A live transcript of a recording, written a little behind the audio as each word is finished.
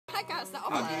I can't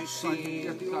stop Have there. you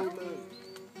seen the old man?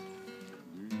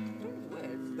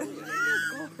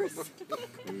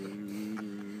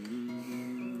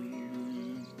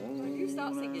 You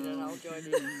start singing and I'll join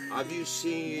in. Have you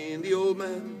seen the old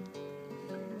man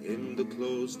in the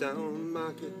closed down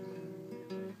market,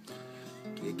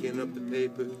 kicking up the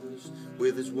papers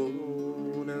with his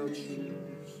worn out shoes?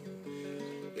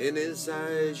 In his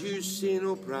eyes you see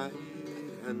no pride,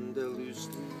 and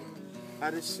loosely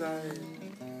at his side,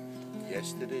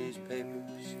 yesterday's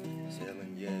papers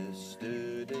telling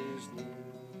yesterday's news.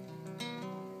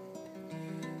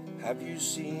 Have you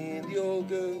seen the old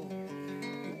girl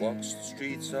who walks the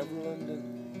streets of London,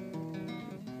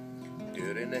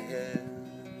 dirt in her hair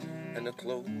and her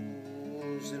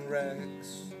clothes in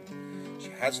rags?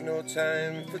 She has no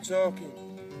time for talking,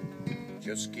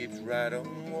 just keeps right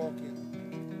on walking,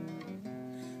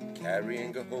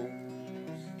 carrying her home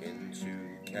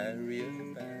into carrier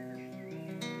bag.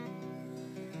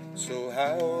 So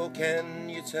how can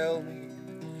you tell me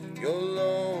you're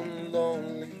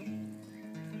lonely,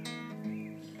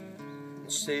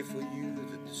 and say for you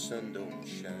that the sun don't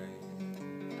shine?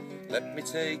 Let me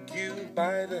take you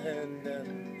by the hand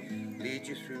and lead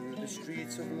you through the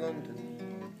streets of London.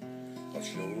 I'll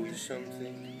show you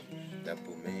something that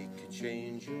will make you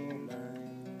change your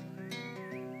mind.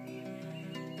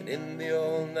 And in the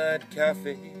all-night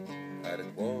cafe at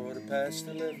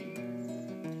 11:15,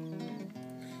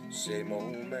 same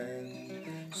old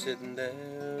man sitting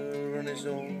there on his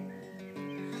own,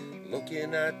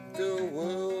 looking at the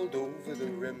world over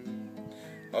the rim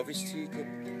of his teacup.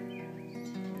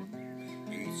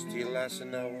 Eats till lasts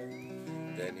an hour,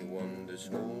 then he wanders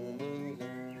home alone.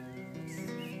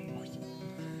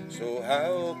 So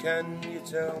how can you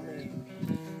tell me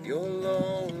you're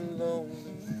lonely,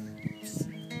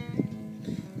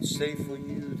 and say for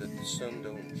you that the sun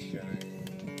don't shine?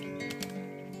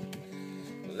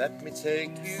 Let me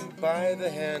take you by the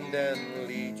hand and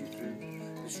lead you through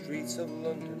the streets of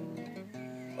London.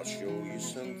 I'll show you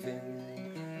something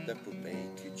that will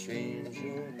make you change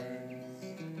your mind.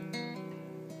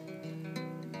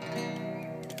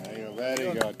 There you go, very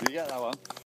good. Did you get that one?